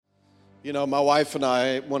You know, my wife and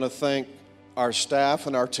I want to thank our staff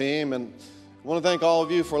and our team, and I want to thank all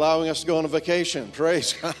of you for allowing us to go on a vacation.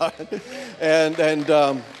 Praise God. And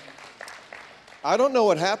I don't know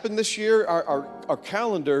what happened this year. Our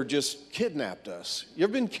calendar just kidnapped us. You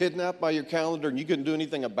ever been kidnapped by your calendar and you couldn't do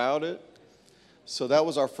anything about it? So that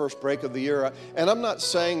was our first break of the year. And I'm not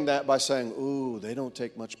saying that by saying, ooh, they don't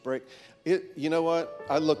take much break. You know what?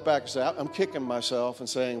 I look back and say, I'm kicking myself and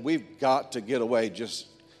saying, we've got to get away. Just,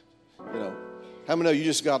 you know, how many know you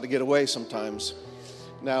just got to get away sometimes?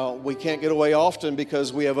 Now, we can't get away often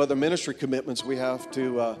because we have other ministry commitments we have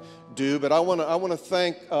to do. But I want to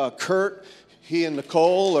thank Kurt. He and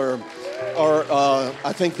Nicole are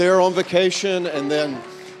I think they're on vacation, and then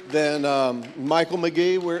Michael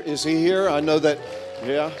McGee, is he here? I know that,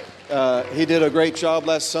 yeah, he did a great job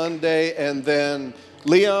last Sunday, and then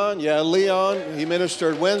Leon, he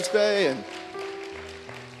ministered Wednesday,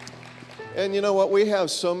 and you know what? We have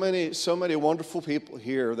so many wonderful people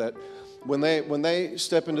here that when they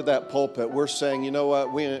step into that pulpit, we're saying, you know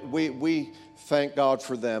what? We thank God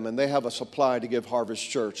for them, and they have a supply to give Harvest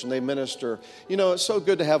Church, and they minister. You know, it's so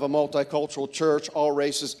good to have a multicultural church, all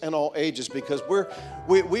races and all ages, because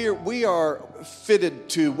we are fitted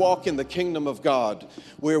to walk in the kingdom of God,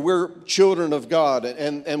 where we're children of God,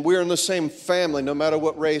 and we're in the same family, no matter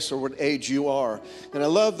what race or what age you are. And I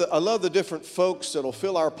love the different folks that'll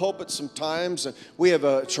fill our pulpit sometimes, and we have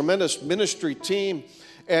a tremendous ministry team,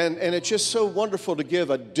 and it's just so wonderful to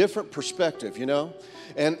give a different perspective, you know.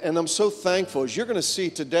 And I'm so thankful, as you're going to see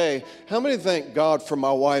today, how many thank God for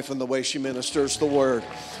my wife and the way she ministers the word,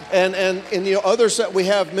 and you know, others that we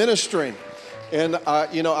have ministering. And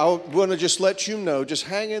you know, I want to just let you know, just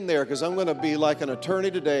hang in there, because I'm going to be like an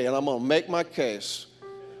attorney today, and I'm going to make my case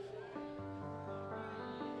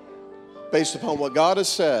based upon what God has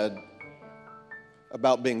said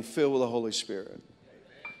about being filled with the Holy Spirit.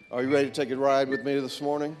 Are you ready to take a ride with me this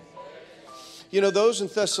morning? You know, those in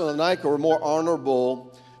Thessalonica were more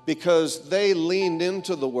honorable because they leaned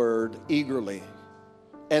into the word eagerly,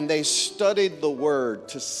 and they studied the word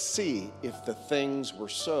to see if the things were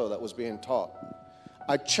so that was being taught.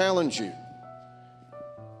 I challenge you,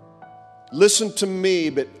 listen to me,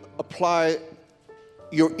 but apply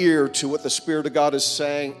your ear to what the Spirit of God is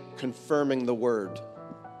saying, confirming the word.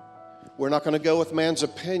 We're not going to go with man's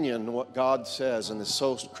opinion, what God says, and it's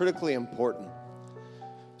so critically important.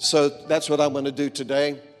 So that's what I'm going to do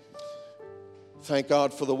today. Thank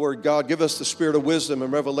God for the word. God, give us the spirit of wisdom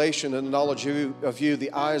and revelation and knowledge of you,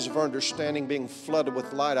 the eyes of our understanding being flooded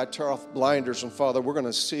with light. I tear off blinders, and Father, we're going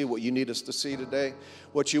to see what you need us to see today,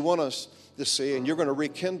 what you want us to see, and you're going to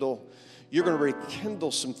rekindle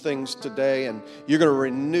some things today, and you're going to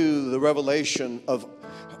renew the revelation of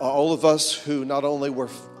all of us who not only were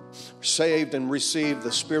saved and received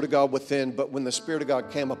the Spirit of God within, but when the Spirit of God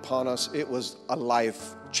came upon us, it was a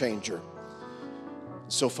life changer.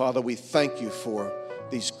 So, Father, we thank you for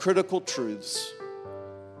these critical truths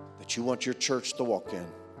that you want your church to walk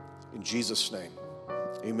in Jesus' name,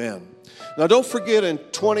 amen. Now, don't forget, in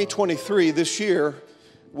 2023, this year,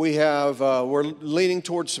 we're leaning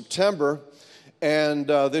towards September, and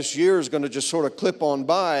this year is going to just sort of clip on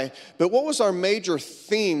by. But what was our major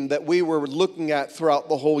theme that we were looking at throughout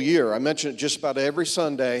the whole year? I mention it just about every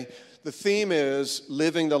Sunday. The theme is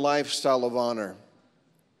living the lifestyle of honor.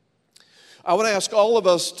 I want to ask all of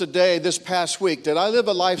us today, this past week, did I live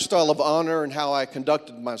a lifestyle of honor in how I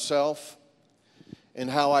conducted myself, and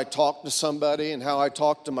how I talked to somebody, and how I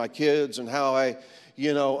talked to my kids, and how I,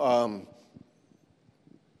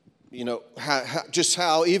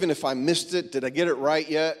 how even if I missed it, did I get it right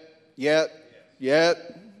yet?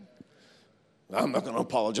 I'm not going to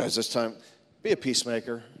apologize this time. Be a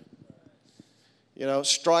peacemaker. You know,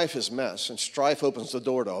 strife is mess, and strife opens the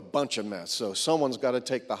door to a bunch of mess. So someone's got to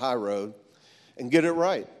take the high road and get it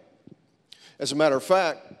right. As a matter of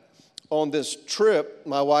fact, on this trip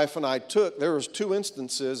my wife and I took, there was 2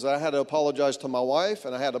 instances I had to apologize to my wife,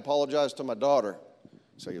 and I had to apologize to my daughter.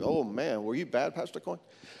 So, oh man, were you bad, Pastor Coyne?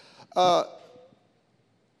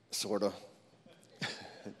 Sort of.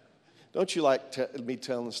 Don't you like me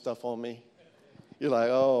telling stuff on me? You're like,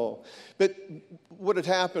 oh. But what had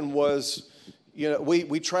happened was, you know,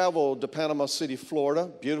 we traveled to Panama City, Florida,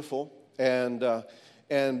 beautiful,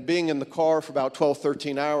 and being in the car for about 12,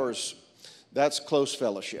 13 hours, that's close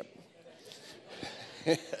fellowship.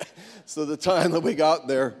 So the time that we got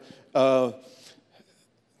there,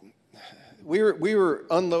 we were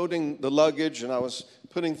unloading the luggage, and I was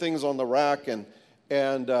putting things on the rack, and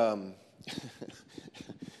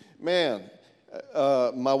man,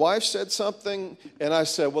 my wife said something, and I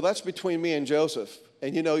said, well, that's between me and Joseph.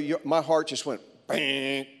 And you know, my heart just went,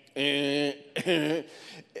 bang. I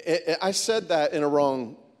said that in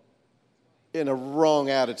a wrong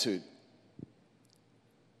attitude.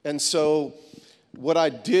 And so what I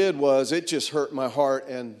did was it just hurt my heart.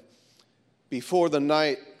 And before the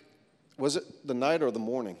night, was it the night or the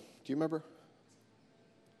morning? Do you remember?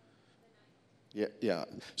 Yeah.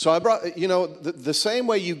 So I brought, the same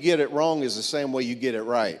way you get it wrong is the same way you get it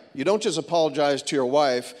right. You don't just apologize to your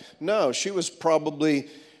wife. No, she was probably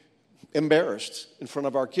embarrassed in front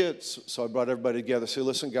of our kids. So I brought everybody together. Say,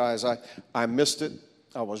 listen, guys, I missed it.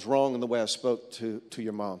 I was wrong in the way I spoke to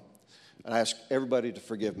your mom. And I asked everybody to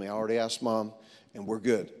forgive me. I already asked Mom, and we're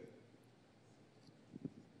good.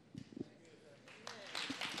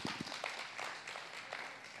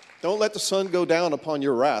 Don't let the sun go down upon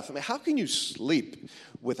your wrath. I mean, how can you sleep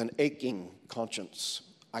with an aching conscience?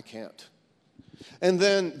 I can't. And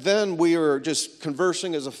then we were just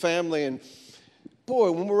conversing as a family, and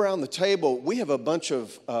boy, when we're around the table, we have a bunch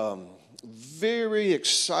of very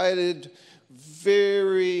excited,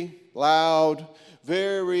 very loud,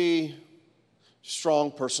 very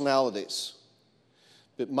strong personalities.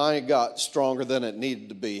 But mine got stronger than it needed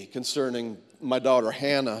to be concerning my daughter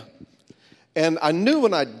Hannah. And I knew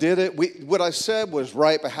when I did it, what I said was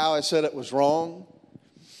right, but how I said it was wrong.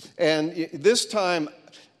 And this time,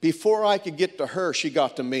 before I could get to her, she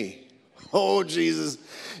got to me. Oh, Jesus.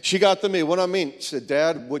 She got to me. What I mean, she said,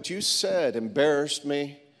 Dad, what you said embarrassed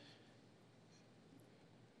me,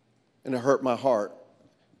 and it hurt my heart.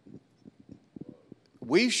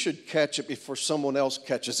 We should catch it before someone else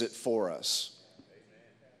catches it for us.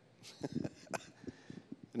 Isn't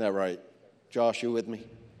that right? Josh, you with me?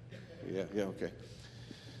 Yeah, okay.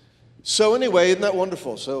 So anyway, isn't that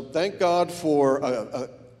wonderful? So thank God for a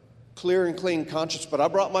clear and clean conscience. But I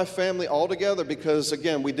brought my family all together because,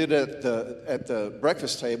 again, we did it at the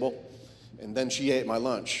breakfast table, and then she ate my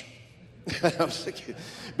lunch. I was thinking,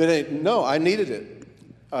 but no, I needed it.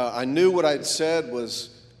 I knew what I'd said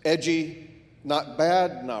was edgy, not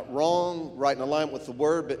bad, not wrong, right in alignment with the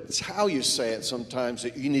Word, but it's how you say it sometimes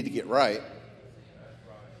that you need to get right.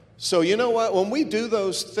 So you know what? When we do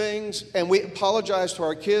those things and we apologize to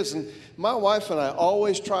our kids, and my wife and I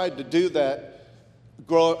always tried to do that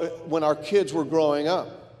when our kids were growing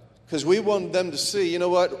up, because we wanted them to see, you know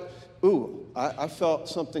what? Ooh, I felt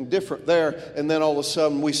something different there, and then all of a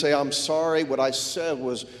sudden we say, I'm sorry, what I said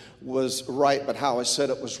was right, but how I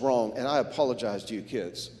said it was wrong, and I apologize to you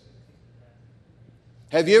kids.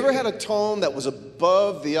 Have you ever had a tone that was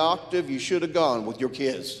above the octave you should have gone with your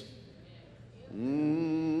kids?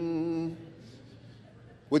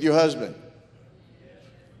 With your husband?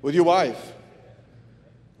 With your wife?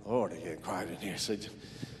 Lord, I get quiet in here. So,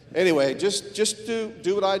 anyway, just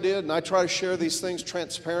do what I did, and I try to share these things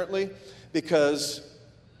transparently because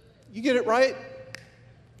you get it right,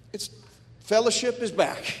 fellowship is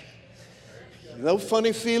back. No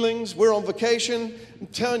funny feelings. We're on vacation. I'm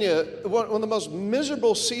telling you, one of the most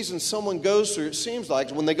miserable seasons someone goes through, it seems like,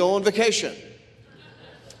 is when they go on vacation.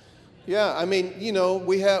 Yeah, I mean,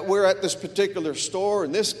 we're at this particular store,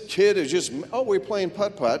 and this kid is just, we're playing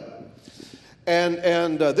putt-putt.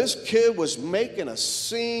 And this kid was making a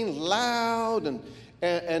scene loud, and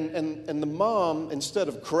the mom, instead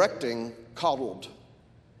of correcting, coddled.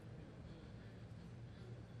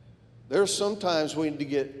 There's sometimes we need to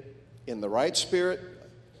get in the right spirit.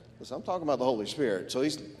 Listen, I'm talking about the Holy Spirit. So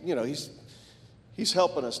he's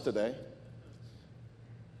helping us today.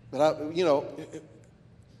 But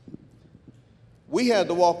we had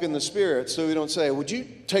to walk in the Spirit so we don't say, would you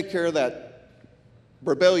take care of that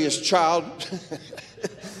rebellious child?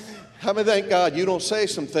 How many thank God you don't say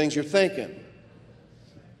some things you're thinking?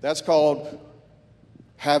 That's called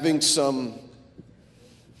having some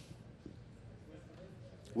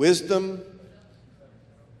wisdom.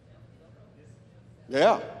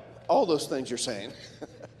 Yeah, all those things you're saying.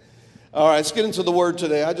 All right, let's get into the Word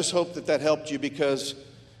today. I just hope that helped you because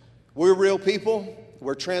we're real people.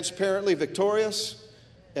 We're transparently victorious,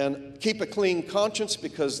 and keep a clean conscience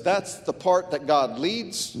because that's the part that God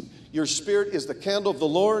leads. Your spirit is the candle of the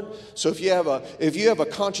Lord. So if you have a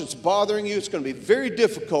conscience bothering you, it's going to be very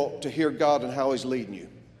difficult to hear God and how He's leading you.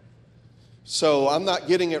 So I'm not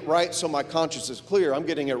getting it right so my conscience is clear. I'm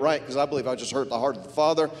getting it right because I believe I just hurt the heart of the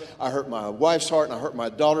Father. I hurt my wife's heart, and I hurt my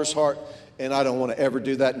daughter's heart, and I don't want to ever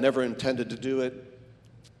do that, never intended to do it.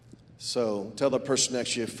 So tell the person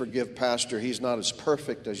next to you, forgive Pastor. He's not as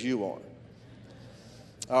perfect as you are.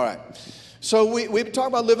 All right. So we talk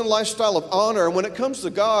about living a lifestyle of honor. And when it comes to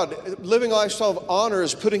God, living a lifestyle of honor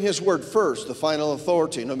is putting His word first, the final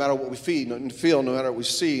authority, no matter what we feel, no matter what we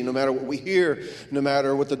see, no matter what we hear, no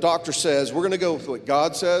matter what the doctor says. We're going to go with what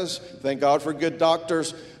God says. Thank God for good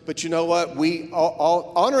doctors. But you know what?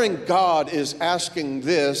 Honoring God is asking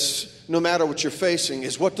this, no matter what you're facing,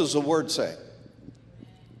 is what does the Word say?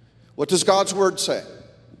 What does God's Word say?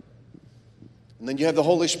 And then you have the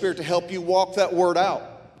Holy Spirit to help you walk that Word out.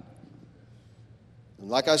 And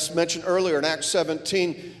like I mentioned earlier in Acts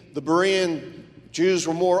 17, the Berean Jews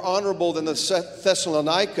were more honorable than the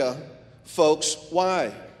Thessalonica folks.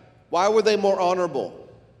 Why? Why were they more honorable?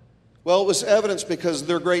 Well, it was evidence because of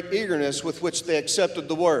their great eagerness with which they accepted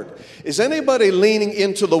the Word. Is anybody leaning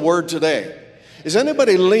into the Word today? Is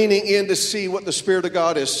anybody leaning in to see what the Spirit of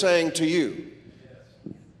God is saying to you?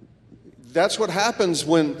 That's what happens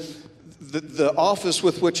when the office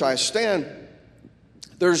with which I stand,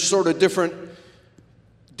 there's sort of different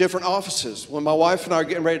offices. When my wife and I are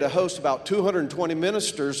getting ready to host about 220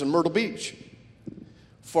 ministers in Myrtle Beach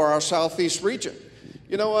for our Southeast region.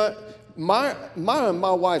 You know what? My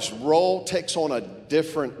wife's role takes on a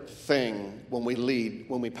different thing when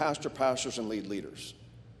we pastor pastors and lead leaders.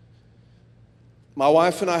 My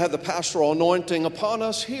wife and I have the pastoral anointing upon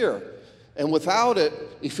us here. And without it,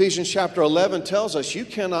 Ephesians chapter 11 tells us you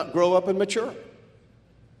cannot grow up and mature.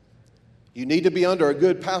 You need to be under a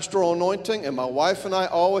good pastoral anointing. And my wife and I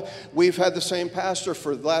we've had the same pastor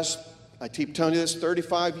for the last, I keep telling you this,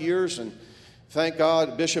 35 years. And thank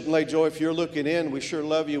God, Bishop and Lady Joy, if you're looking in, we sure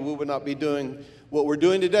love you. We would not be doing what we're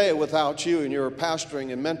doing today without you and your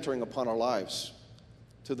pastoring and mentoring upon our lives.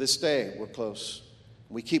 To this day, we're close.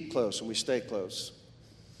 We keep close and we stay close.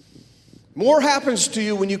 More happens to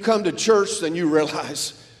you when you come to church than you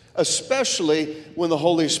realize, especially when the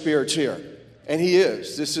Holy Spirit's here. And He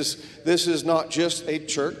is. This is not just a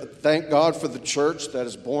church. Thank God for the church that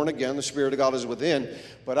is born again. The Spirit of God is within.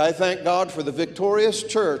 But I thank God for the victorious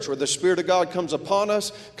church where the Spirit of God comes upon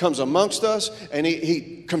us, comes amongst us, and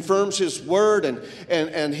He confirms His word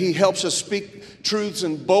and He helps us speak truths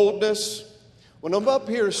in boldness. When I'm up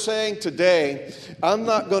here saying today, I'm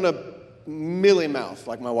not going to mealy-mouth,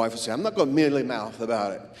 like my wife would say. I'm not going to mealy-mouth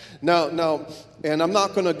about it. No, and I'm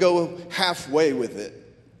not going to go halfway with it.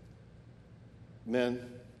 Men,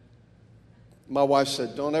 my wife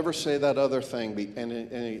said, don't ever say that other thing.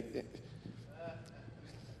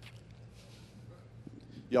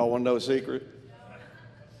 Y'all want to know a secret?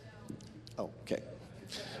 Oh, okay.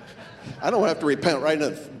 I don't have to repent right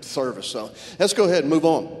in the service, so let's go ahead and move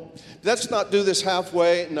on. Let's not do this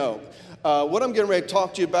halfway. No. What I'm getting ready to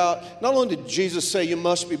talk to you about, not only did Jesus say you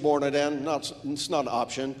must be born again, it's not an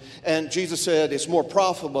option, and Jesus said it's more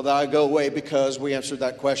profitable that I go away because we answered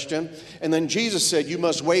that question. And then Jesus said you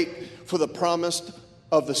must wait for the promise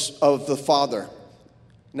of the Father.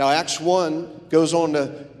 Now Acts 1 goes on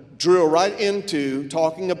to drill right into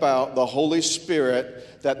talking about the Holy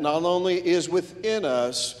Spirit that not only is within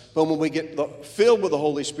us, but when we get filled with the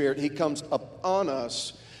Holy Spirit, He comes upon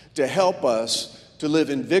us to help us to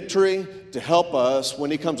live in victory, to help us.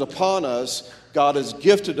 When He comes upon us, God has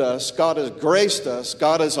gifted us, God has graced us,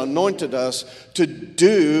 God has anointed us to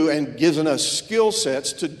do and given us skill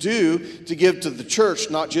sets to give to the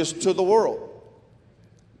church, not just to the world.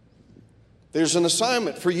 There's an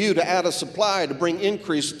assignment for you to add a supply to bring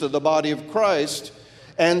increase to the body of Christ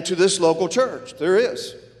and to this local church. There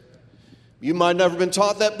is. You might never been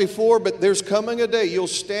taught that before, but there's coming a day you'll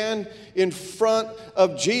stand in front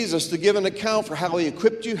of Jesus to give an account for how He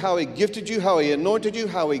equipped you, how He gifted you, how He anointed you,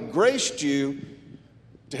 how He graced you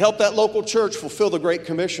to help that local church fulfill the Great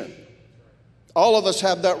Commission. All of us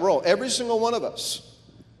have that role, every single one of us.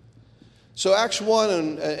 So Acts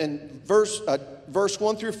 1 and verse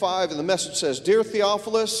 1 through 5, and the message says, Dear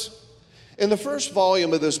Theophilus, in the first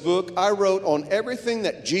volume of this book, I wrote on everything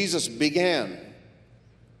that Jesus began.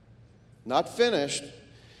 Not finished.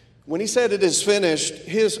 When He said it is finished,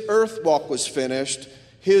 His earth walk was finished.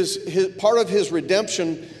 His part of His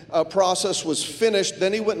redemption process was finished.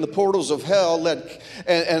 Then He went in the portals of hell,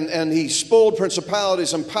 and He spoiled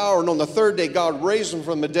principalities and power. And on the third day, God raised Him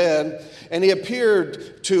from the dead. And He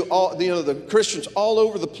appeared to all the Christians all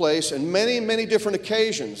over the place in many, many different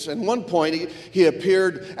occasions. At one point, he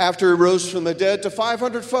appeared after He rose from the dead to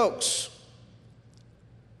 500 folks.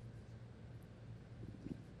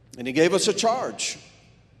 And He gave us a charge.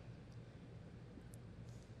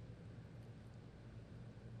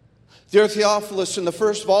 Dear Theophilus, in the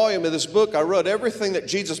first volume of this book, I wrote everything that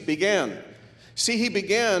Jesus began. See, He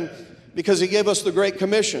began because He gave us the Great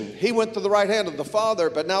Commission. He went to the right hand of the Father,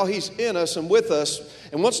 but now He's in us and with us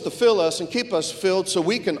and wants to fill us and keep us filled so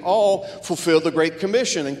we can all fulfill the Great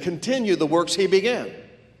Commission and continue the works He began.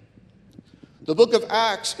 The book of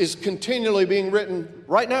Acts is continually being written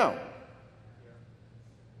right now,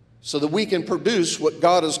 so that we can produce what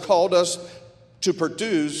God has called us to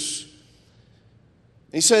produce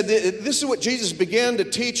He said this is what Jesus began to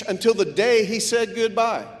teach until the day he said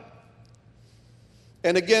goodbye.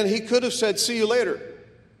 And again, he could have said, see you later.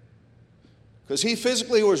 Because he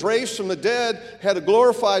physically was raised from the dead, had a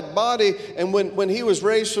glorified body, and when he was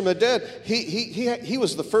raised from the dead, he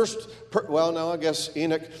was the first, well, no, I guess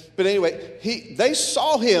Enoch. But anyway, they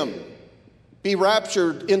saw him be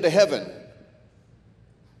raptured into heaven.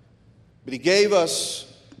 But he gave us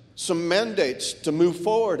some mandates to move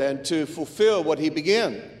forward and to fulfill what he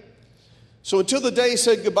began. So until the day he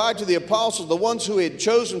said goodbye to the apostles, the ones who he had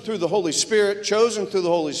chosen through the Holy Spirit,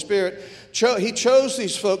 he chose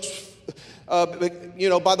these folks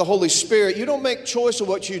by the Holy Spirit. You don't make choice of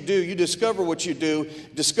what you do. You discover what you do,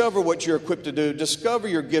 discover what you're equipped to do, discover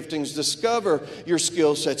your giftings, discover your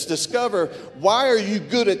skill sets, discover why are you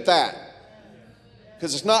good at that.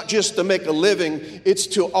 Because it's not just to make a living, it's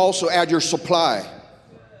to also add your supply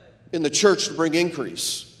in the church to bring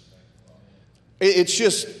increase. It's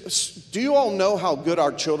just, do you all know how good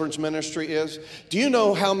our children's ministry is? Do you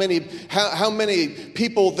know how many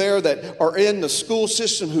people there that are in the school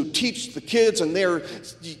system who teach the kids, and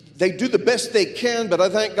they do the best they can, but I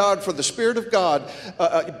thank God for the Spirit of God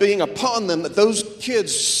being upon them, that those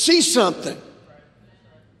kids see something.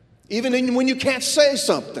 Even when you can't say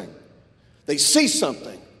something, they see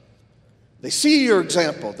something. They see your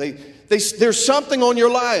example. There's something on your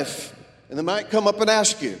life, and they might come up and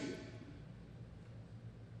ask you.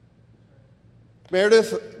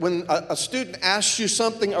 Meredith, when a student asks you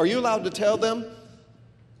something, are you allowed to tell them?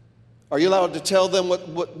 Are you allowed to tell them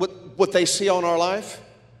what they see on our life?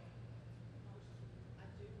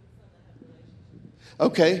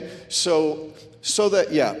 Okay, so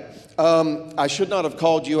that, yeah. I should not have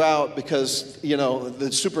called you out because, the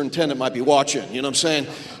superintendent might be watching, you know what I'm saying?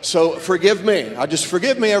 So forgive me.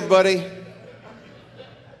 Forgive me, everybody.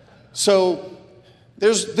 So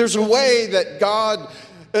there's a way that God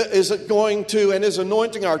is going to and is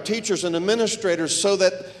anointing our teachers and administrators so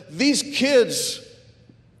that these kids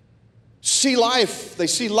see life, they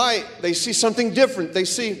see light, they see something different, they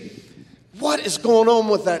see what is going on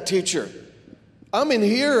with that teacher. I'm in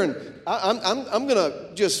here and I'm going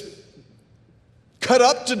to just cut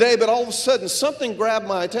up today, but all of a sudden something grabbed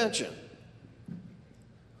my attention.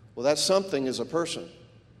 Well, that something is a person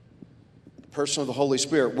of the Holy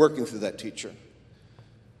Spirit working through that teacher.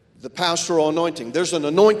 The pastoral anointing. There's an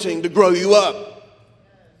anointing to grow you up.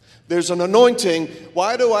 There's an anointing.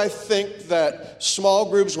 Why do I think that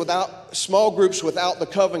small groups without the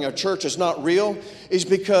covering of church is not real? Is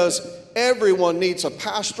because everyone needs a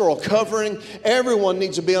pastoral covering. Everyone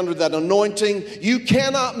needs to be under that anointing. You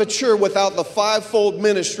cannot mature without the fivefold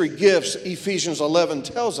ministry gifts. Ephesians 11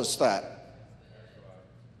 tells us that.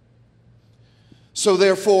 So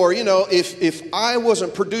therefore, if I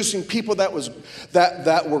wasn't producing people that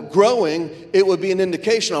were growing, it would be an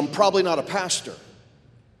indication I'm probably not a pastor.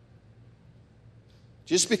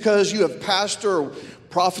 Just because you have pastor or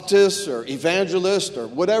prophetess or evangelist or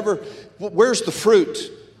whatever, where's the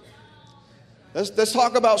fruit? Let's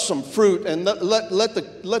talk about some fruit and let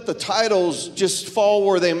the titles just fall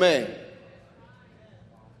where they may.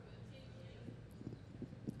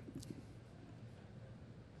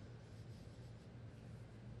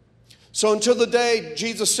 So until the day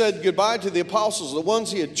Jesus said goodbye to the apostles, the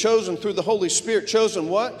ones he had chosen through the Holy Spirit. Chosen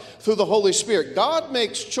what? Through the Holy Spirit. God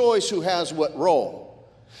makes choice who has what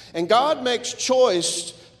role. And God makes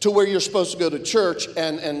choice to where you're supposed to go to church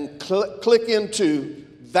and click into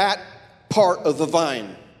that part of the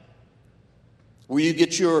vine. Where you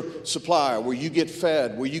get your supply, where you get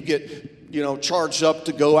fed, where you get charged up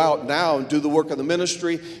to go out now and do the work of the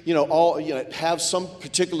ministry, have some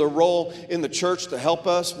particular role in the church to help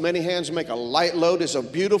us. Many hands make a light load is a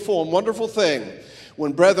beautiful and wonderful thing.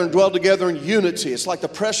 When brethren dwell together in unity, it's like the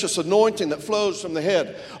precious anointing that flows from the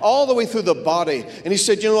head all the way through the body. And he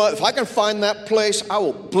said, if I can find that place, I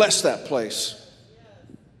will bless that place.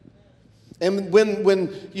 And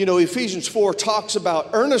when Ephesians 4 talks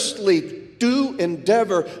about earnestly do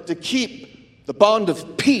endeavor to keep the bond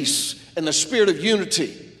of peace and the spirit of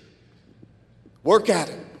unity. Work at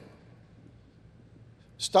it.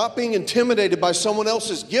 Stop being intimidated by someone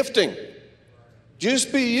else's gifting.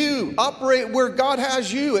 Just be you. Operate where God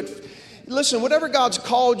has you. Listen, whatever God's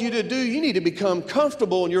called you to do, you need to become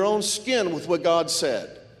comfortable in your own skin with what God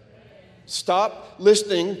said. Stop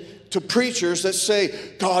listening to preachers that say,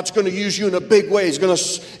 God's going to use you in a big way. He's going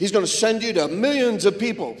to send you to millions of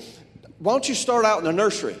people. Why don't you start out in the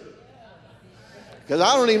nursery? Because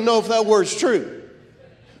I don't even know if that word's true.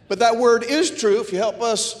 But that word is true if you help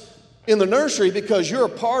us in the nursery because you're a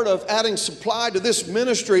part of adding supply to this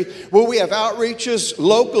ministry where we have outreaches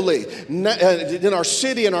locally, in our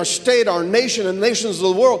city, in our state, our nation, and nations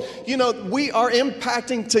of the world. You know, we are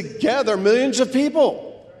impacting together millions of people.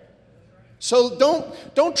 So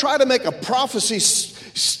don't try to make a prophecy,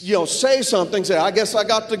 say something, say, I guess I've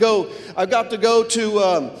got to go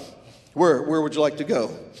to, where would you like to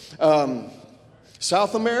go?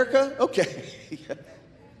 South America? Okay.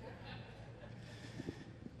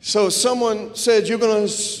 So someone said, you're going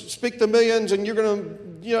to speak to millions and you're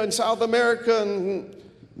going to, in South America, and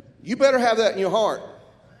you better have that in your heart.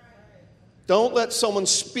 Don't let someone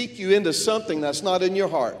speak you into something that's not in your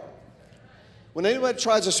heart. When anybody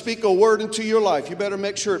tries to speak a word into your life, you better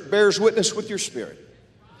make sure it bears witness with your spirit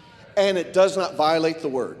and it does not violate the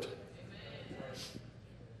word.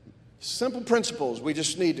 Simple principles we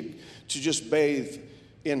just need to just bathe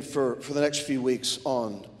in for the next few weeks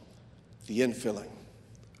on the infilling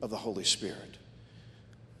of the Holy Spirit.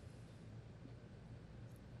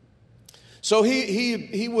 So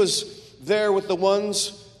he was there with the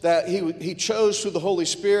ones that he chose through the Holy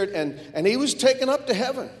Spirit, and he was taken up to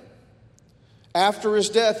heaven. After his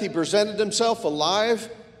death, he presented himself alive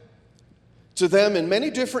to them in many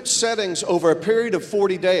different settings over a period of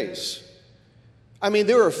 40 days. I mean,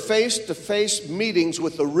 there were face-to-face meetings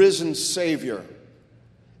with the risen Savior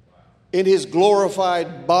in his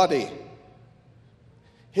glorified body.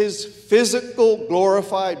 His physical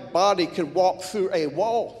glorified body could walk through a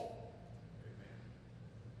wall.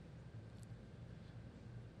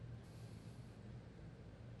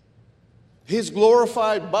 His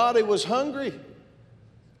glorified body was hungry.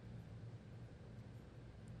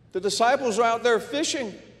 The disciples are out there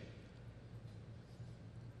fishing.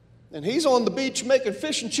 And he's on the beach making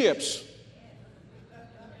fish and chips.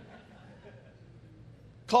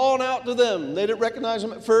 Calling out to them. They didn't recognize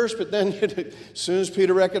him at first, but then as soon as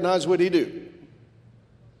Peter recognized, what did he do?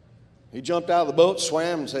 He jumped out of the boat,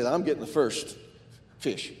 swam, and said, I'm getting the first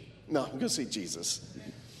fish. No, I'm going to see Jesus.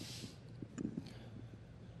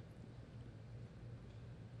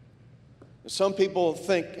 Some people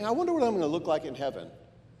think, I wonder what I'm going to look like in heaven.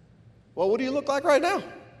 Well, what do you look like right now?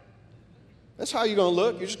 That's how you're going to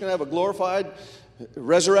look. You're just going to have a glorified,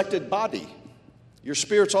 resurrected body. Your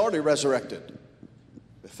spirit's already resurrected.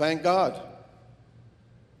 But thank God.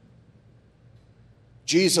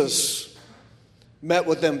 Jesus met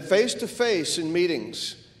with them face to face in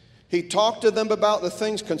meetings. He talked to them about the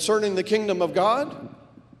things concerning the kingdom of God.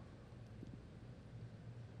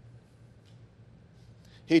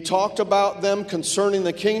 He talked about them concerning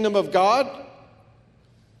the kingdom of God.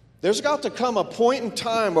 There's got to come a point in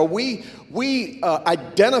time where we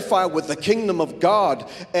identify with the kingdom of God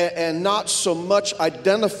and not so much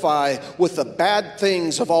identify with the bad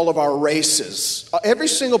things of all of our races. Every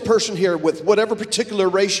single person here, with whatever particular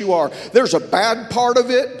race you are, there's a bad part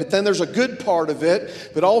of it, but then there's a good part of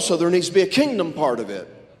it, but also there needs to be a kingdom part of it.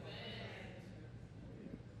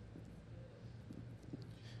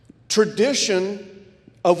 Tradition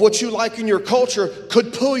of what you like in your culture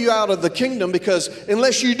could pull you out of the kingdom, because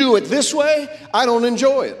unless you do it this way, I don't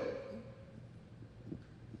enjoy it.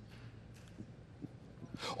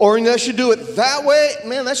 Or unless you do it that way,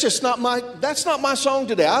 man, that's not my song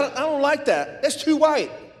today. I don't like that. That's too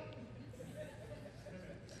white.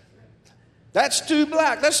 That's too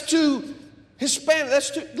black. That's too Hispanic.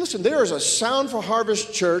 Listen, there is a Sound for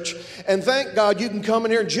Harvest church, and thank God you can come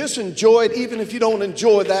in here and just enjoy it, even if you don't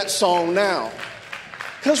enjoy that song now.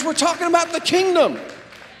 Because we're talking about the kingdom.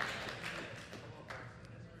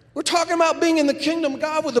 We're talking about being in the kingdom of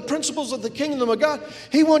God with the principles of the kingdom of God.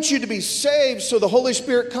 He wants you to be saved so the Holy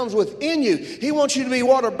Spirit comes within you. He wants you to be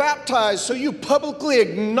water baptized so you publicly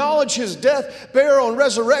acknowledge His death, burial, and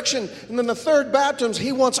resurrection. And then the third baptism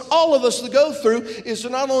He wants all of us to go through is to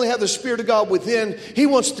not only have the Spirit of God within, He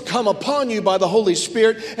wants to come upon you by the Holy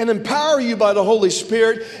Spirit and empower you by the Holy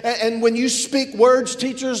Spirit. And when you speak words,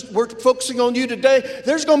 teachers, we're focusing on you today,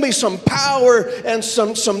 there's going to be some power and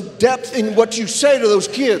some depth in what you say to those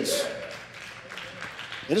kids.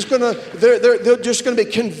 And they're just going to be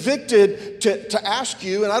convicted to ask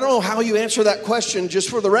you, and I don't know how you answer that question, just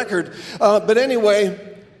for the record. But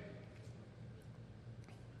anyway,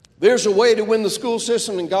 there's a way to win the school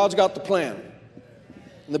system, and God's got the plan.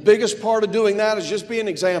 And the biggest part of doing that is just be an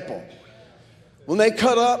example. When they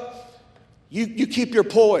cut up, you keep your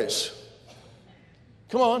poise.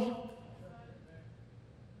 Come on.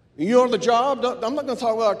 You're on the job. I'm not going to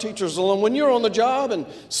talk about our teachers alone. When you're on the job and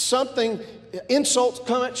insults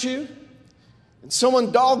come at you, and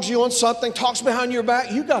someone dogs you on something, talks behind your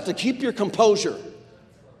back, you got to keep your composure.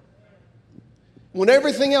 When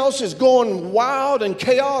everything else is going wild and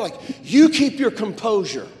chaotic, you keep your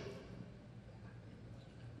composure.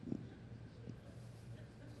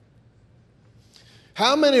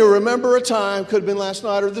 How many remember a time, could have been last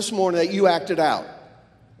night or this morning, that you acted out?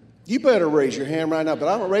 You better raise your hand right now, but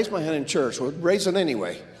I don't raise my hand in church. Well, raise it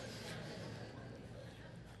anyway.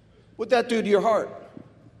 What'd that do to your heart?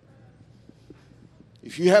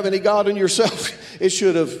 If you have any God in yourself, it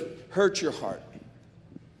should have hurt your heart.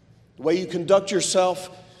 The way you conduct yourself,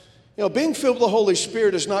 being filled with the Holy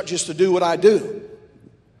Spirit is not just to do what I do.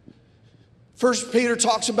 First Peter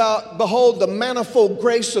talks about, behold, the manifold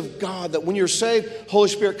grace of God, that when you're saved, Holy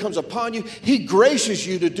Spirit comes upon you. He graces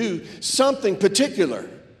you to do something particular.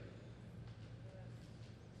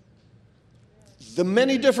 The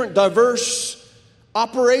many different diverse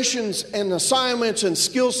operations and assignments and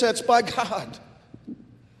skill sets by God.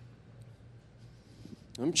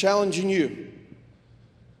 I'm challenging you.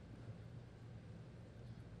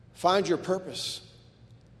 Find your purpose.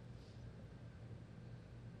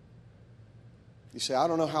 You say, I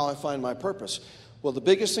don't know how I find my purpose. Well, the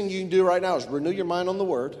biggest thing you can do right now is renew your mind on the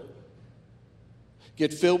Word.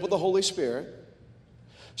 Get filled with the Holy Spirit.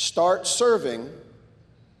 Start serving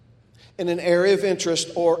in an area of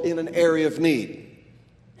interest or in an area of need.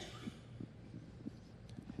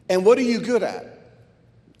 And what are you good at?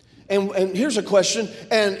 And here's a question.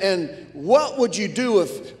 And what would you do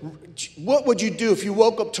if you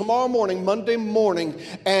woke up tomorrow morning, Monday morning,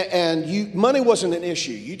 and money wasn't an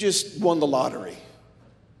issue? You just won the lottery.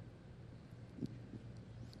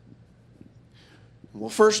 Well,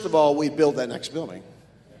 first of all, we build that next building.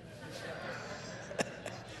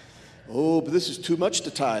 Oh, but this is too much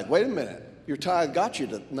to tithe. Wait a minute. Your tithe got you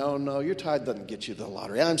to... No, your tithe doesn't get you to the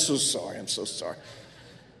lottery. I'm so sorry.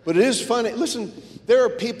 But it is funny. Listen, there are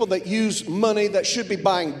people that use money that should be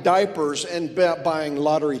buying diapers and buying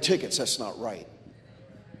lottery tickets. That's not right.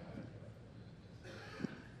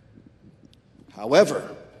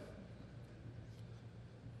 However,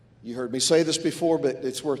 you heard me say this before, but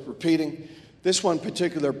it's worth repeating. This one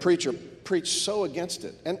particular preacher preached so against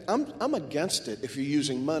it. And I'm against it if you're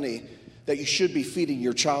using money that you should be feeding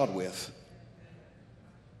your child with.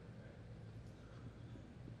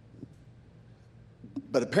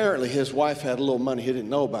 But apparently his wife had a little money he didn't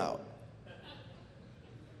know about.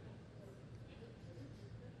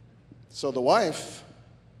 So the wife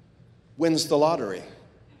wins the lottery.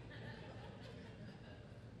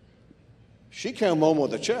 She came home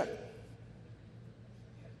with a check.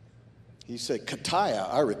 He said,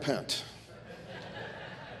 Kataya, I repent.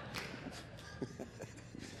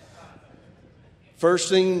 First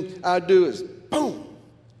thing I do is, boom.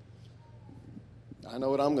 I know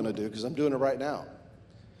what I'm going to do because I'm doing it right now.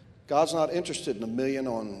 God's not interested in $1 million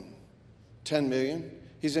on 10 million.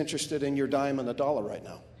 He's interested in your dime and the dollar right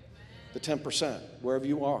now. The 10%, wherever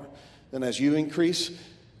you are. Then as you increase,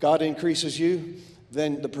 God increases you,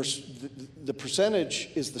 then the percentage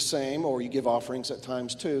is the same, or you give offerings at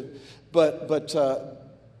times too. But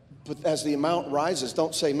as the amount rises,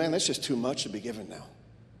 don't say, man, that's just too much to be given now.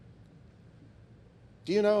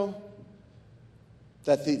 Do you know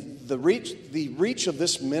that the reach of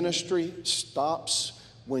this ministry stops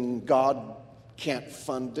when God can't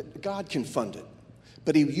fund it? God can fund it,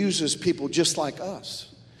 but He uses people just like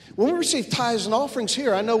us. When we receive tithes and offerings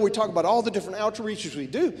here, I know we talk about all the different outreaches we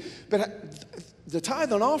do, but the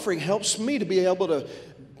tithe and offering helps me to be able to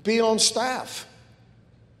be on staff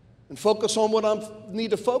and focus on what I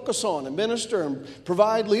need to focus on and minister and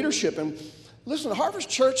provide leadership. And listen, Harvest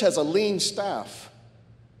Church has a lean staff.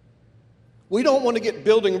 We don't want to get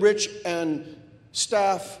building rich and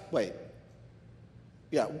staff, we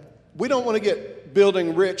don't want to get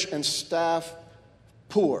building rich and staff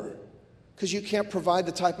poor, because you can't provide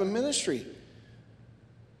the type of ministry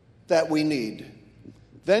that we need.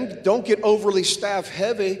 Then don't get overly staff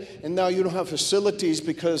heavy and now you don't have facilities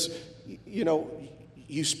because,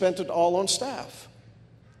 you spent it all on staff.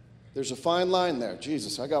 There's a fine line there.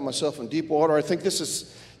 Jesus, I got myself in deep water. I think this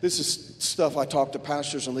is stuff I talk to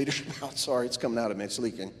pastors and leaders about. Sorry, it's coming out of me. It's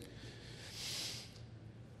leaking.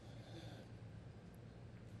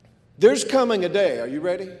 There's coming a day. Are you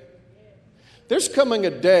ready? There's coming a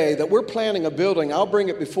day that we're planning a building. I'll bring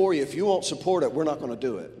it before you. If you won't support it, we're not going to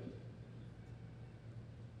do it.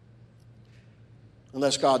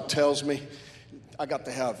 Unless God tells me I got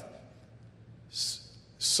to have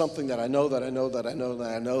something that I know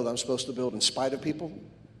that I'm supposed to build in spite of people.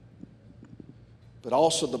 But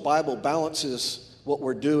also the Bible balances what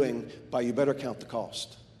we're doing by you better count the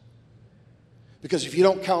cost. Because if you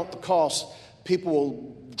don't count the cost, people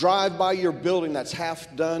will drive by your building that's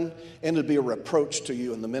half done, and it'll be a reproach to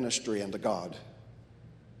you in the ministry and to God.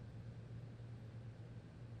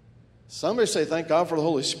 Somebody say, thank God for the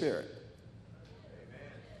Holy Spirit.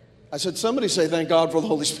 I said, somebody say, thank God for the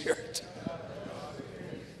Holy Spirit.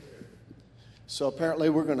 So apparently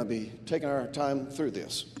we're going to be taking our time through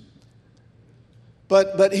this.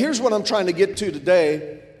 But here's what I'm trying to get to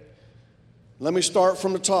today. Let me start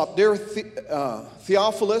from the top. Dear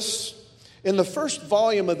Theophilus, in the first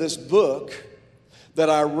volume of this book that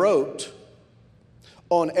I wrote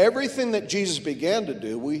on everything that Jesus began to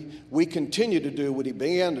do, we continue to do what he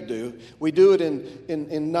began to do. We do it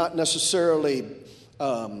in not necessarily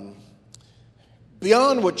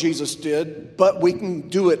beyond what Jesus did, but we can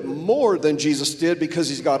do it more than Jesus did because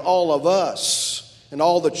he's got all of us and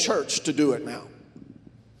all the church to do it now.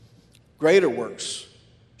 Greater works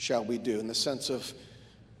shall we do, in the sense of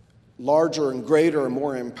larger and greater and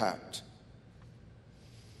more impact.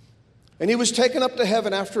 And he was taken up to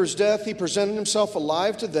heaven after his death. He presented himself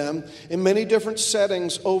alive to them in many different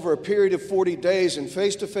settings over a period of 40 days in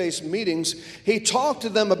face-to-face meetings. He talked to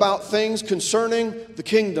them about things concerning the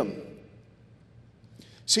kingdom.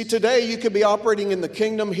 See, today you could be operating in the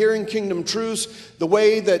kingdom, hearing kingdom truths, the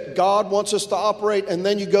way that God wants us to operate, and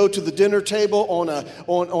then you go to the dinner table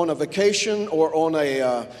on a vacation or on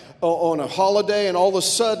a holiday, and all of a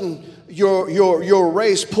sudden your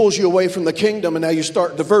race pulls you away from the kingdom, and now you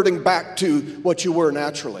start diverting back to what you were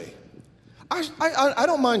naturally. I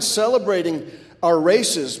don't mind celebrating our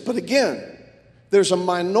races, but again, there's a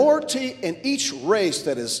minority in each race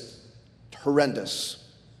that is horrendous.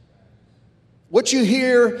 What you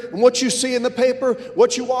hear and what you see in the paper,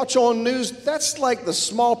 what you watch on news, that's like the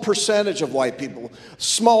small percentage of white people,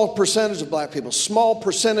 small percentage of black people, small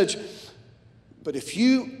percentage. But if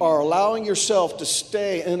you are allowing yourself to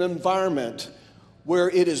stay in an environment where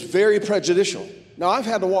it is very prejudicial. Now, I've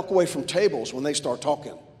had to walk away from tables when they start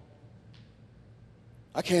talking.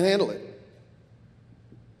 I can't handle it.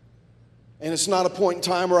 And it's not a point in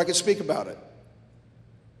time where I can speak about it.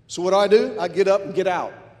 So what do? I get up and get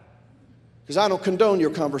out. Because I don't condone your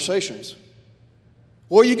conversations.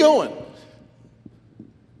 Where are you going?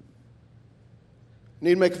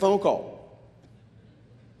 Need to make a phone call.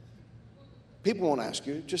 People won't ask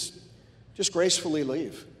you. Just gracefully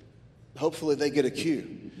leave. Hopefully they get a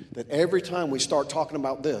cue that every time we start talking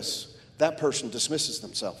about this, that person dismisses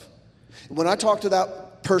themselves. When I talk to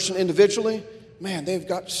that person individually, man, they've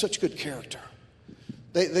got such good character.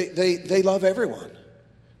 They love everyone.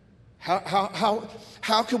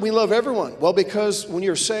 How can we love everyone? Well, because when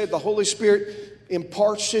you're saved, the Holy Spirit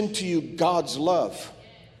imparts into you God's love.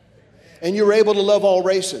 And you're able to love all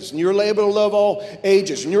races, and you're able to love all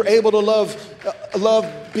ages, and you're able to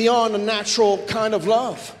love beyond a natural kind of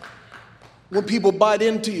love. When people bite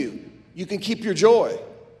into you, you can keep your joy,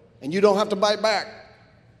 and you don't have to bite back.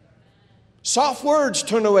 Soft words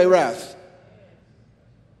turn away wrath.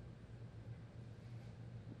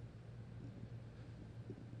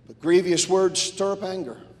 Grievous words stir up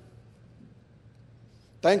anger.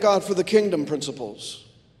 Thank God for the kingdom principles.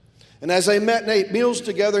 And as they met and ate meals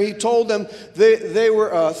together, he told them they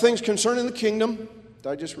were things concerning the kingdom. Did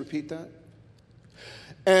I just repeat that?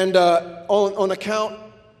 And on account,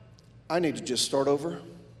 I need to just start over.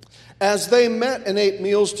 As they met and ate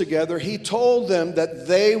meals together, he told them that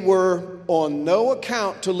they were on no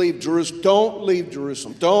account to leave Jerusalem. Don't leave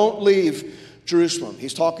Jerusalem. Don't leave Jerusalem.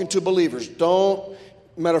 He's talking to believers.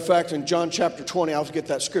 Matter of fact, in John chapter 20, I'll forget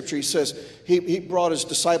that scripture, he says he brought his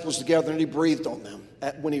disciples together and he breathed on them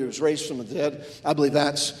when he was raised from the dead. I believe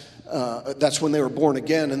that's when they were born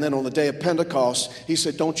again. And then on the day of Pentecost, he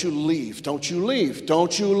said, don't you leave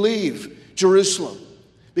Jerusalem.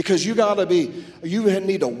 Because you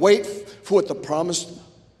need to wait for what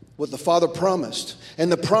the Father promised.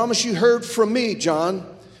 And the promise you heard from me, John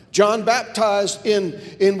baptized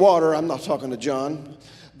in water. I'm not talking to John.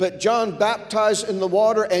 But John baptized in the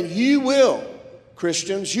water, and you will,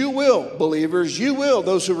 Christians, you will, believers, you will,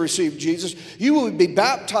 those who receive Jesus, you will be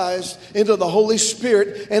baptized into the Holy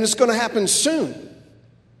Spirit, and it's going to happen soon.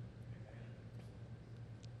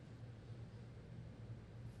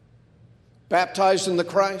 Baptized in the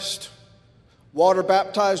Christ, water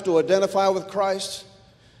baptized to identify with Christ.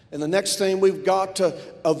 And the next thing we've got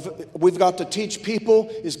to teach people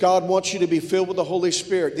is God wants you to be filled with the Holy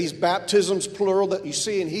Spirit. These baptisms, plural, that you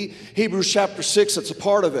see in Hebrews chapter 6, that's a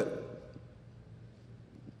part of it.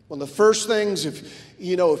 One of the first things, if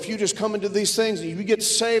you just come into these things and you get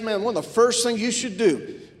saved, man, one of the first things you should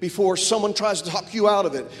do before someone tries to talk you out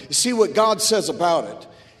of it is see what God says about it.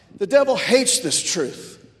 The devil hates this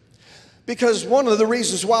truth. Because one of the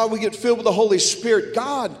reasons why we get filled with the Holy Spirit,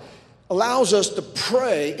 God allows us to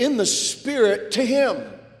pray in the Spirit to Him.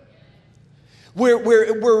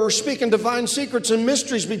 We're speaking divine secrets and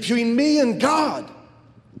mysteries between me and God.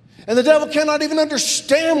 And the devil cannot even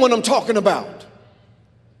understand what I'm talking about.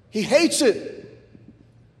 He hates it.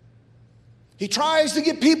 He tries to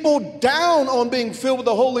get people down on being filled with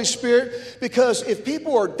the Holy Spirit, because if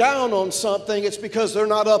people are down on something, it's because they're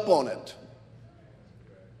not up on it.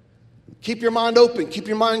 Keep your mind open. Keep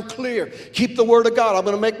your mind clear. Keep the Word of God. I'm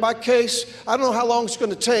going to make my case. I don't know how long it's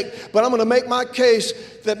going to take, but I'm going to make my case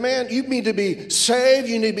that, man, you need to be saved.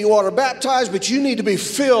 You need to be water baptized, but you need to be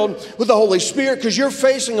filled with the Holy Spirit, because you're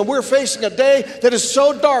facing and we're facing a day that is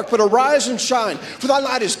so dark. But arise and shine, for thy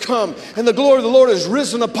light is come, and the glory of the Lord is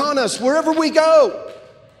risen upon us wherever we go.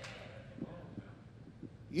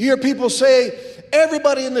 You hear people say,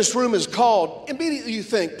 everybody in this room is called. Immediately you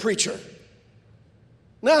think, preacher.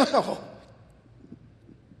 No.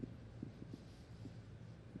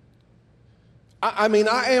 I mean,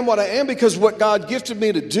 I am what I am because what God gifted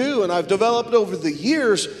me to do, and I've developed over the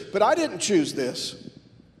years, but I didn't choose this.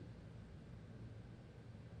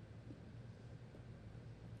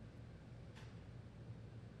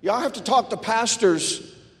 Y'all have to talk to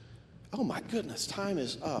pastors. Oh my goodness, time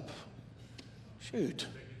is up. Shoot.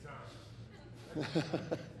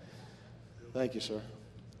 Thank you, sir.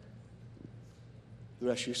 The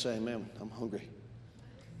rest of you say, man, I'm hungry.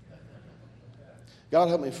 God,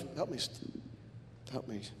 help me.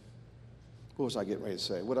 What was I getting ready to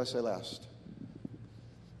say? What did I say last?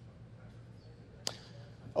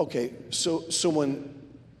 Okay, so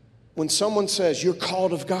when someone says you're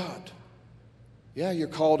called of God, yeah, you're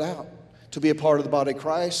called out to be a part of the body of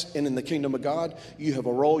Christ, and in the kingdom of God, you have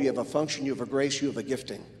a role, you have a function, you have a grace, you have a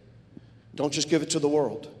gifting. Don't just give it to the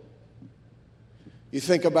world. You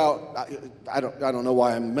think about, I don't know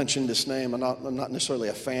why I mentioned this name. I'm not necessarily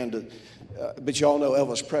a fan, but you all know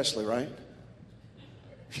Elvis Presley, right?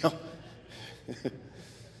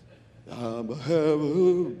 I'm a have a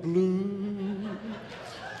blue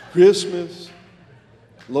Christmas.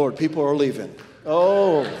 Lord, people are leaving.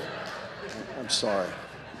 Oh, I'm sorry.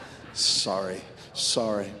 Sorry.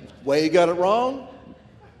 Way you got it wrong?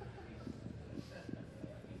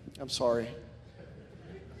 I'm sorry.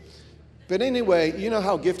 But anyway, you know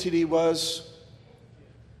how gifted he was?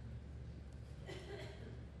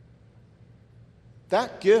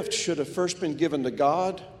 That gift should have first been given to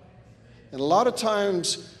God. And a lot of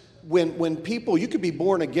times when people, you could be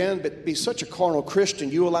born again, but be such a carnal Christian,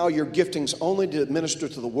 you allow your giftings only to minister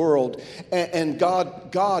to the world. And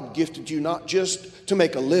God gifted you not just to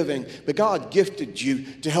make a living, but God gifted you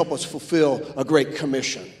to help us fulfill a great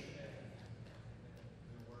commission.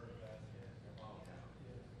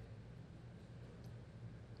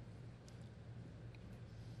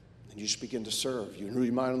 You just begin to serve. You renew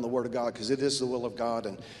your mind on the Word of God, because it is the will of God.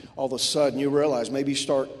 And all of a sudden you realize, maybe you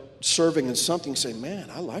start serving in something, say, man,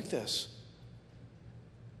 I like this.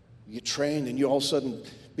 You get trained and you all of a sudden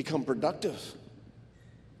become productive.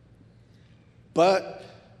 But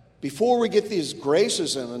before we get these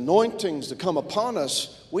graces and anointings to come upon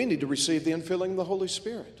us, we need to receive the infilling of the Holy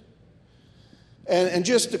Spirit. And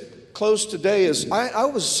just to close today is, I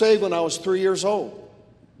was saved when I was 3 years old.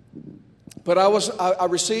 But I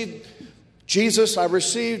received Jesus. I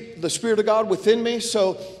received the Spirit of God within me.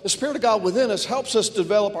 So the Spirit of God within us helps us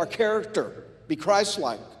develop our character, be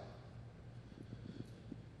Christ-like.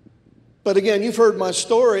 But again, you've heard my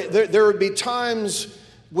story. There would be times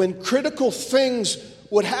when critical things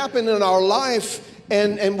would happen in our life,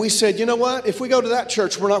 and we said, you know what? If we go to that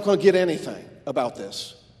church, we're not going to get anything about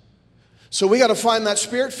this. So we got to find that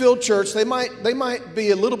Spirit-filled church. They might be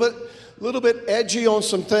a little bit edgy on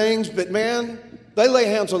some things, but man, they lay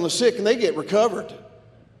hands on the sick and they get recovered.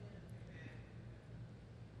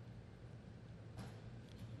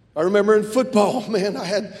 I remember in football, man, I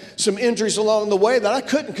had some injuries along the way that I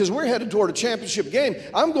couldn't, because we're headed toward a championship game.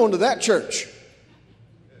 I'm going to that church.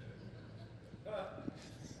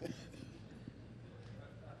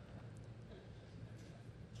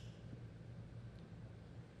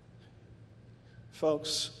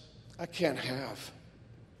 Folks, I can't have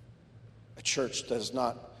a church that is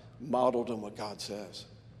not modeled on what God says.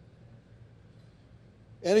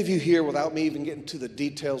 Any of you here, without me even getting to the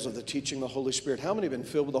details of the teaching of the Holy Spirit, how many have been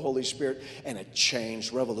filled with the Holy Spirit and it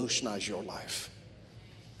changed, revolutionized your life?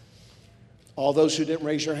 All those who didn't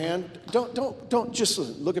raise your hand, don't just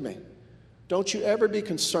look at me. Don't you ever be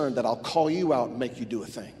concerned that I'll call you out and make you do a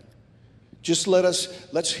thing. Just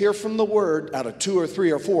let's hear from the Word out of 2 or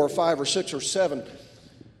 3 or 4 or 5 or 6 or 7.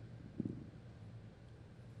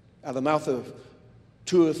 Out of the mouth of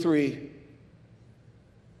 2 or 3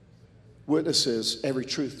 witnesses, every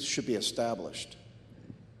truth should be established.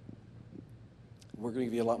 We're going to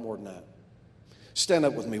give you a lot more than that. Stand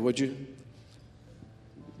up with me, would you?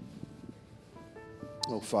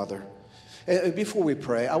 Oh, Father. And before we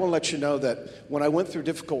pray, I want to let you know that when I went through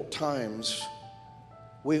difficult times,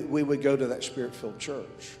 we would go to that Spirit-filled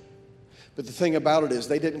church. But the thing about it is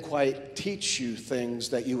they didn't quite teach you things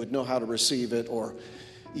that you would know how to receive it, or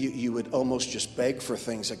you would almost just beg for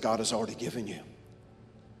things that God has already given you.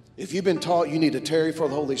 If you've been taught you need to tarry for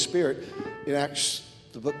the Holy Spirit, in Acts,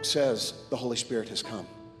 the book says the Holy Spirit has come.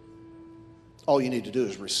 All you need to do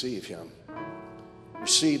is receive Him.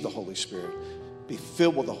 Receive the Holy Spirit. Be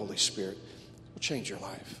filled with the Holy Spirit. It will change your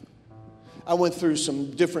life. I went through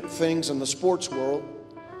some different things in the sports world,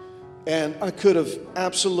 and I could have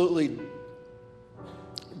absolutely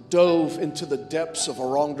dove into the depths of a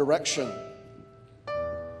wrong direction.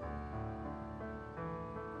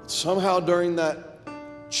 Somehow during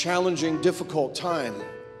that challenging, difficult time,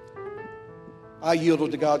 I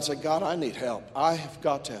yielded to God and said, God, I need help. I have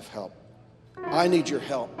got to have help. I need your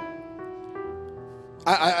help.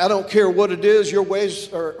 I don't care what it is, your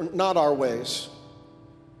ways are not our ways.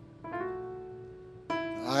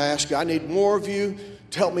 I ask you, I need more of you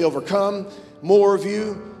to help me overcome, more of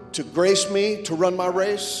you to grace me to run my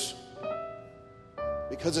race.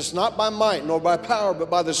 Because it's not by might nor by power, but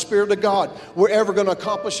by the Spirit of God we're ever going to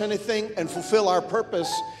accomplish anything and fulfill our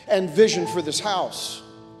purpose and vision for this house.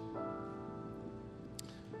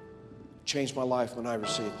 Changed my life when I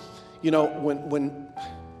received. You know, when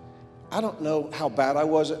I don't know how bad I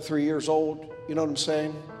was at 3 years old. You know what I'm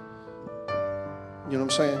saying? You know what I'm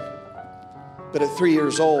saying? But at 3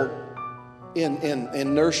 years old,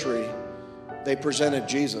 in nursery, they presented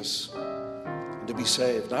Jesus to be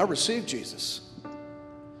saved. And I received Jesus.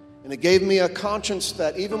 And it gave me a conscience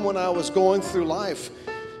that even when I was going through life,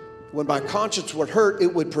 when my conscience would hurt,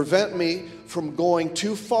 it would prevent me from going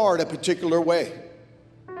too far in a particular way.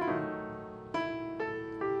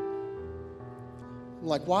 I'm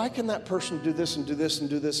like, why can that person do this and do this and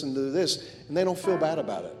do this and do this, and they don't feel bad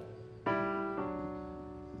about it?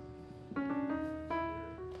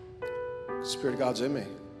 The Spirit of God's in me.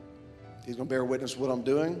 He's going to bear witness to what I'm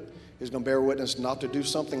doing. He's going to bear witness not to do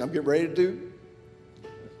something I'm getting ready to do.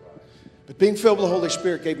 But being filled with the Holy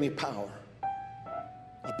Spirit gave me power,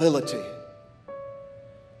 ability.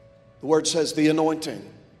 The Word says the anointing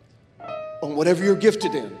on whatever you're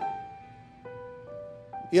gifted in.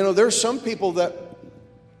 You know, there's some people that,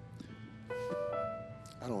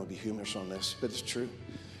 I don't want to be humorous on this, but it's true.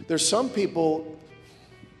 There's some people,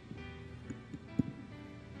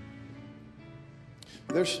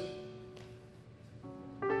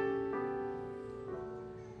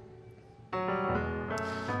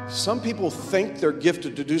 some people think they're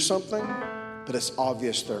gifted to do something, but it's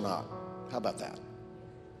obvious they're not. How about that?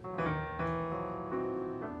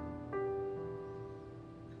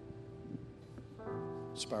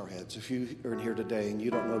 Let's bow our heads. If you are in here today and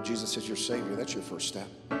you don't know Jesus as your Savior, that's your first step.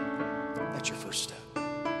 That's your first step.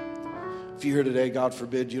 If you're here today, God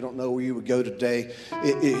forbid, you don't know where you would go today.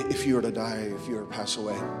 If you were to die, if you were to pass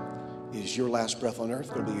away, is your last breath on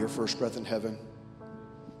earth going to be your first breath in heaven?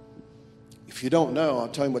 If you don't know, I'll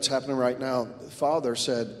tell you what's happening right now. The Father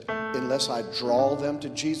said, unless I draw them to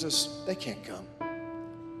Jesus, they can't come.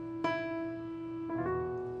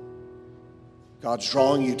 God's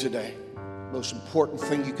drawing you today. Most important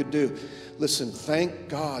thing you could do. Listen, thank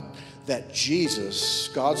God that Jesus,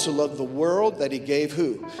 God so loved the world that He gave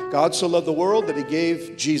who? God so loved the world that He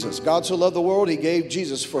gave Jesus. God so loved the world He gave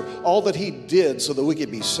Jesus for all that He did so that we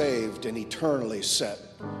could be saved and eternally set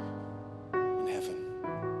in heaven.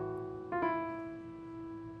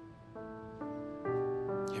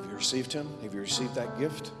 Have you received Him? Have you received that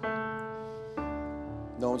gift?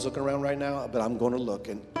 No one's looking around right now, but I'm going to look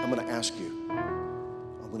and I'm going to ask you.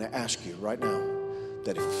 I'm going to ask you right now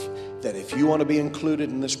that if you want to be included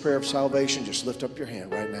in this prayer of salvation, just lift up your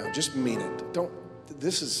hand right now. Just mean it. Don't.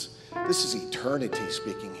 This is eternity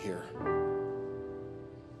speaking here.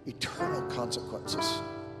 Eternal consequences.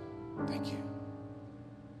 Thank you.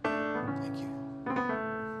 Thank you.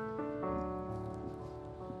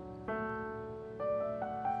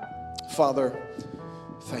 Father,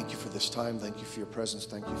 thank you for this time. Thank you for your presence.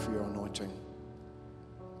 Thank you for your anointing.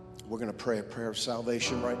 We're going to pray a prayer of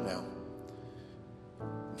salvation right now.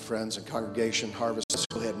 Friends and congregation, Harvest, let's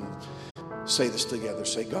go ahead and say this together.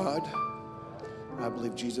 Say, God, I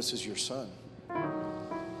believe Jesus is your Son.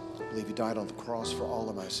 I believe He died on the cross for all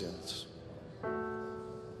of my sins.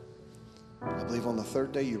 I believe on the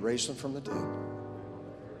third day you raised Him from the dead.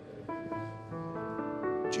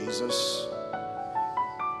 Jesus,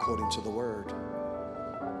 according to the Word,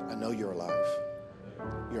 I know you're alive.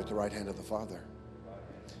 You're at the right hand of the Father.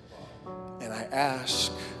 And I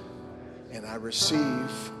ask and I receive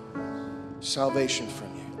salvation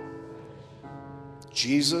from you.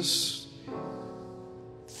 Jesus,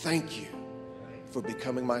 thank you for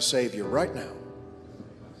becoming my Savior right now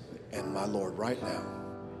and my Lord right now.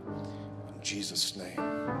 In Jesus' name.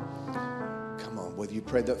 Whether you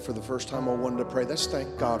prayed that for the first time or wanted to pray, let's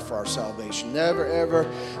thank God for our salvation. Never, ever,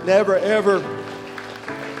 never, ever,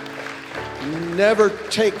 never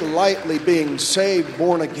take lightly being saved,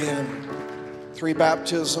 born again. 3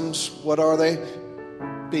 baptisms, what are they?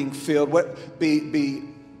 Being filled.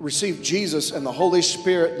 Receive Jesus and the Holy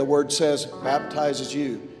Spirit, the Word says, baptizes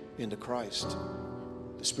you into Christ.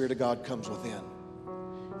 The Spirit of God comes within.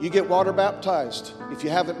 You get water baptized. If you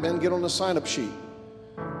haven't been, get on the sign-up sheet.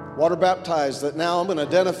 Water baptized, that now I'm going to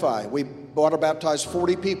identify. We water baptized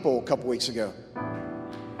 40 people a couple weeks ago.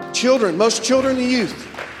 Children, most children and youth.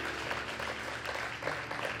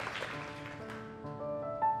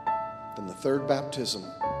 Then the third baptism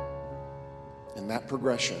in that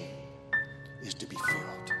progression is to be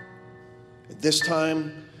filled. At this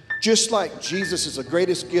time, just like Jesus is the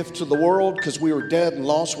greatest gift to the world because we were dead and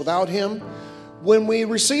lost without Him, when we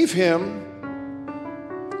receive Him,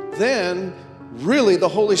 then really the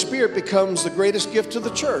Holy Spirit becomes the greatest gift to the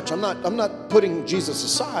church. I'm not putting Jesus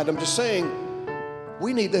aside. I'm just saying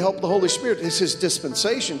we need the help of the Holy Spirit. It's His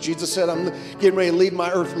dispensation. Jesus said, I'm getting ready to leave my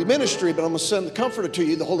earthly ministry, but I'm going to send the Comforter to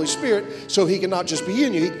you, the Holy Spirit, so He can not just be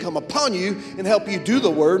in you, He can come upon you and help you do the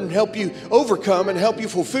Word and help you overcome and help you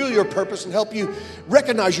fulfill your purpose and help you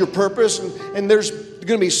recognize your purpose. And there's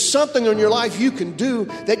going to be something in your life you can do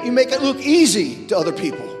that you make it look easy to other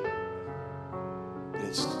people.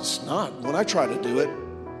 It's not when I try to do it.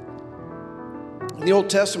 In the Old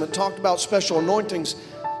Testament, talked about special anointings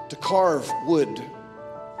to carve wood,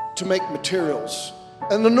 to make materials,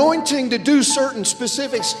 an anointing to do certain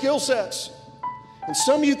specific skill sets. And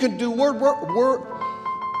some of you can do woodwork,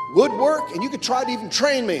 and you could try to even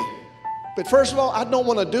train me. But first of all, I don't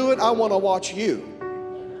want to do it. I want to watch you.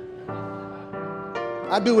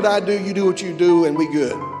 I do what I do, you do what you do, and we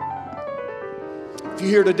good. If you're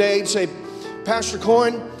here today and say, Pastor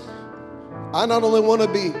Coyne, I not only want to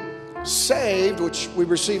be saved, which we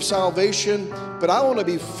receive salvation, but I want to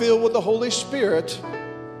be filled with the Holy Spirit,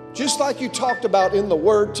 just like you talked about in the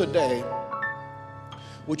Word today.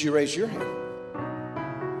 Would you raise your hand?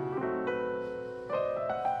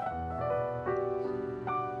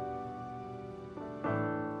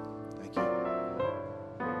 Thank you.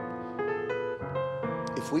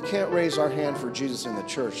 If we can't raise our hand for Jesus in the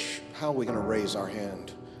church, how are we going to raise our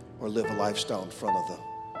hand or live a lifestyle in front of the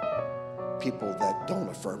people that don't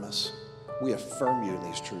affirm us? We affirm you in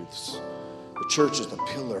these truths. The church is the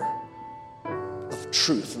pillar of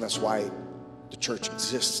truth, and that's why the church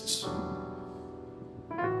exists.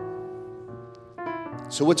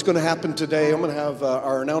 So what's going to happen today, I'm going to have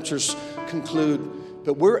our announcers conclude,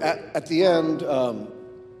 but we're at the end.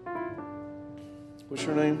 What's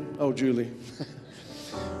your name? Oh, Julie.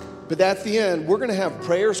 But at the end, we're going to have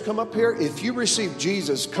prayers come up here. If you receive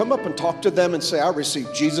Jesus, come up and talk to them and say, I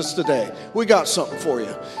received Jesus today. We got something for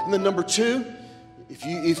you. And then number 2,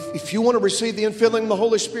 if you want to receive the infilling of the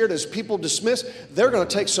Holy Spirit as people dismiss, they're going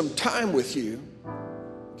to take some time with you,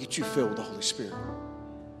 get you filled with the Holy Spirit.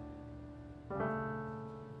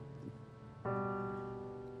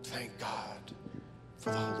 Thank God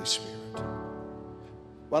for the Holy Spirit.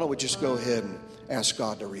 Why don't we just go ahead and ask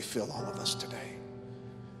God to refill all of us today?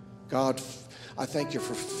 God, I thank you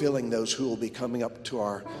for filling those who will be coming up to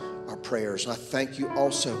our prayers. And I thank you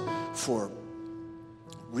also for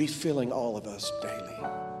refilling all of us daily,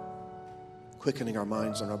 quickening our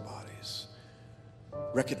minds and our bodies,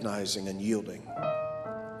 recognizing and yielding.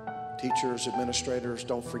 Teachers, administrators,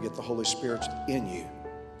 don't forget the Holy Spirit's in you.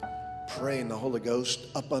 Pray in the Holy Ghost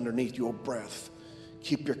up underneath your breath.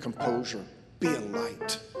 Keep your composure. Be a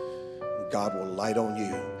light. God will light on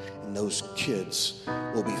you, and those kids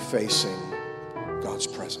will be facing God's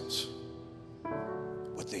presence,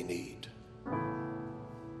 what they need.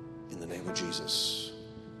 In the name of Jesus,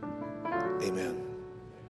 amen.